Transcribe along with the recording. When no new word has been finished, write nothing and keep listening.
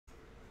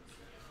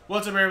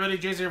What's up, everybody?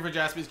 Jason here for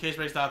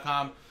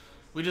JaspysCaseBreaks.com.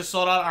 We just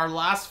sold out our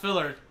last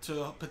filler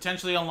to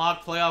potentially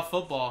unlock playoff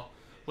football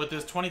with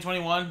this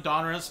 2021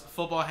 Donruss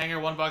football hanger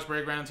 1-box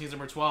break random teams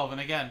number 12. And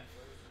again,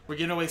 we're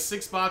giving away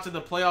 6 spots in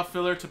the playoff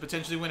filler to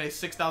potentially win a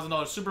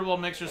 $6,000 Super Bowl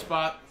mixer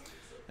spot.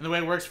 And the way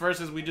it works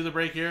first is we do the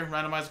break here,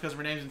 randomize the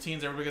customer names and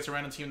teams. Everybody gets a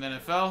random team in the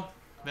NFL.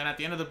 Then at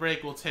the end of the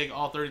break, we'll take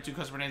all 32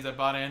 customer names that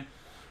bought in,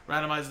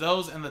 randomize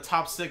those, and the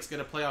top 6 get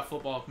a playoff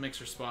football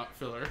mixer spot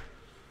filler.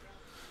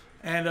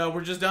 And we're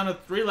just down to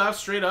 3 left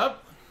straight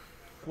up.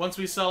 Once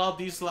we sell out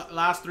these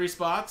last 3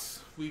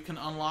 spots, we can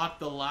unlock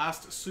the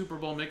last Super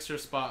Bowl mixer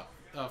spot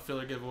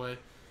filler giveaway.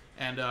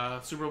 And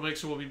Super Bowl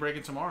mixer will be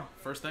breaking tomorrow,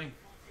 first thing.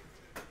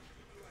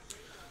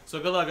 So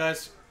good luck,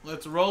 guys.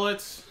 Let's roll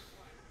it.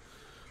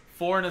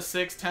 4 and a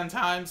 6, 10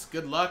 times.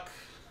 Good luck.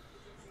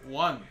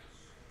 1,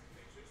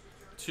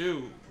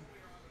 2,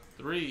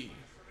 3,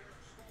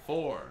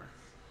 4,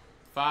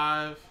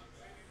 5,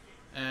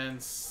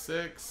 and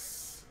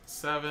 6,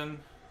 7,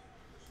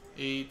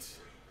 8,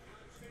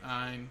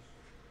 9,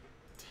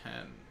 10.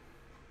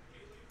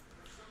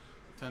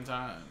 10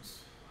 times.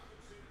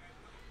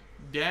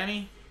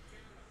 Danny,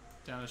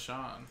 down to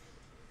Sean.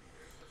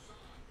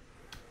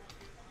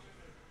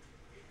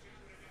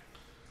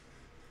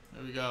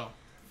 There we go.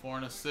 4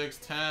 and a 6,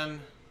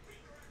 10.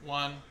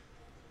 1,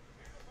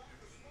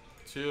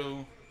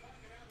 2,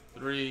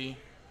 3,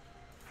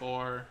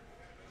 4,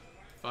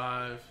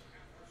 5,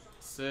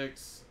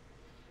 6,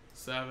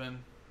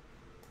 7,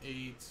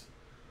 8,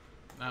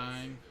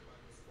 9,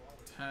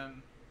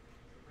 10.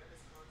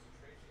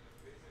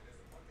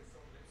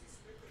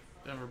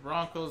 Denver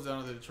Broncos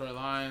down to the Detroit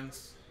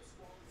Lions.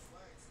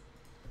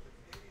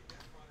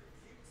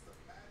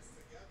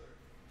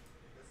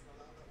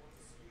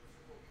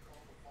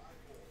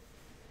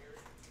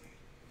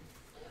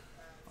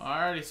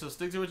 Alrighty, so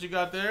stick to what you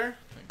got there.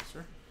 Thank you,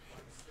 sir.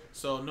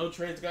 So no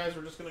trades, guys.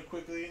 We're just gonna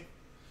quickly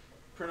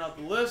print out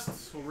the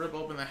list. We'll rip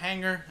open the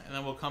hanger, and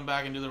then we'll come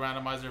back and do the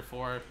randomizer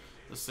for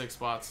the 6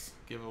 spots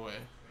giveaway.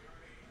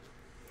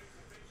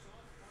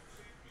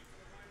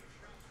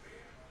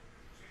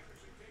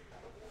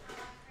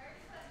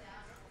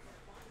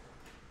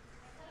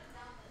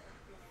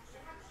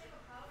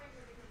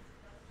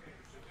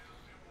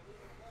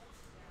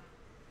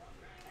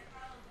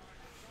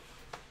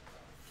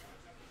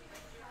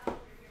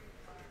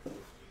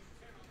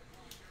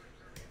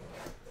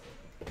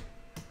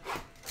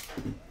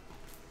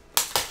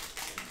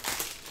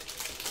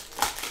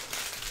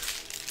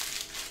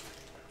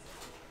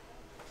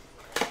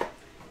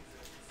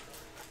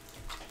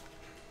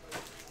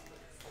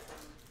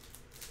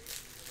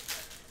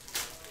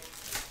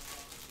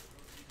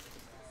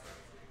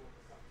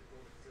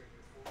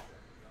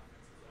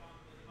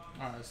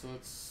 Alright, so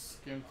let's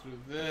skim through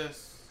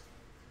this.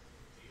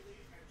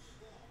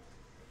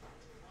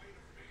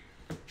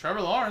 Trevor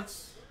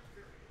Lawrence.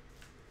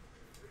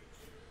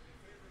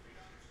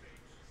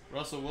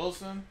 Russell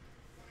Wilson.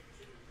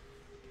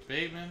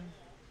 Bateman.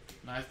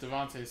 Nice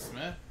Devontae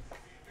Smith.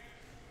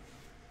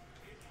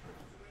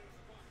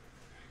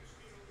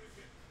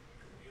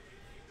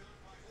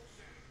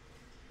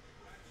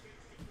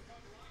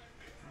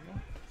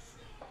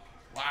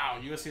 Wow,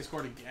 USC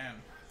scored again.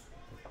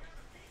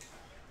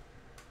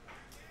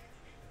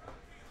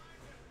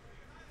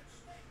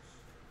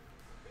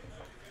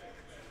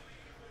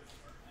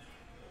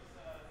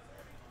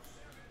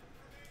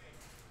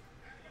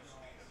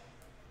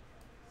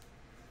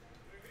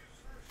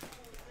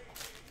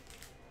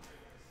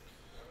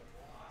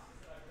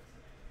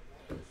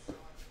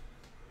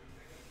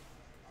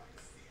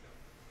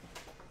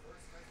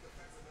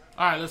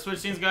 Alright, let's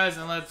switch teams, guys,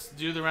 and let's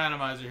do the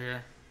randomizer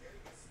here.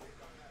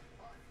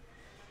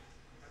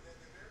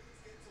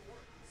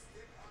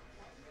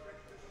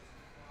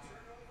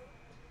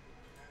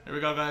 Here we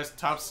go, guys.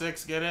 Top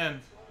 6 get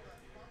in.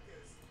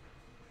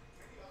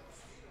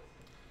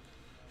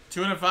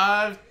 2 and a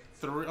 5,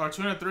 3 or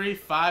 2 and a 3,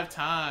 5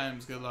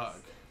 times. Good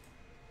luck.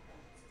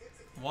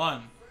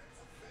 1,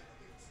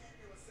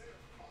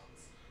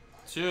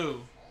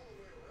 2,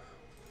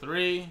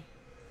 3,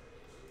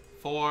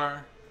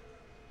 4,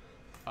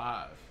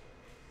 5.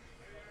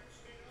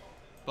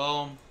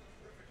 Boom.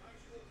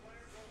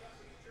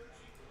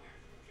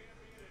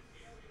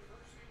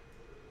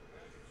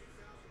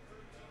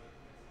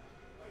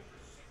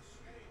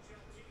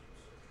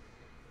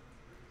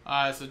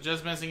 Alright, so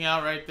just missing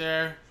out right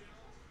there.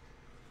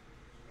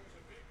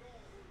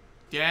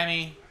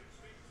 Danny,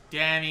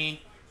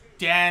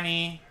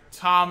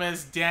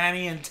 Thomas,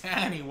 Danny, and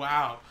Danny.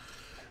 Wow.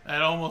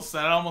 That almost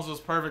was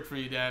perfect for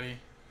you, Danny.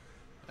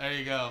 There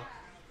you go.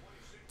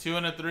 2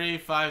 and a 3,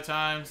 5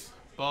 times.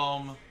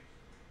 Boom.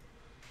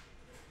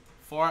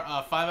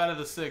 5 out of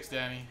the 6,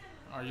 Danny,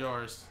 are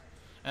yours.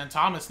 And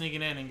Thomas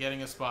sneaking in and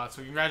getting a spot.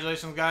 So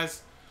congratulations,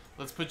 guys.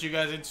 Let's put you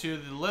guys into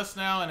the list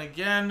now. And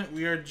again,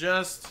 we are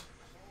just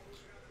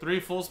 3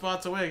 full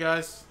spots away,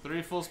 guys.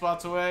 3 full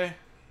spots away.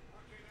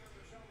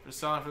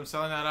 From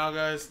selling that out,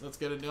 guys. Let's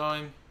get it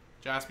going.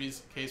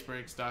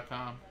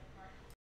 JaspysCaseBreaks.com.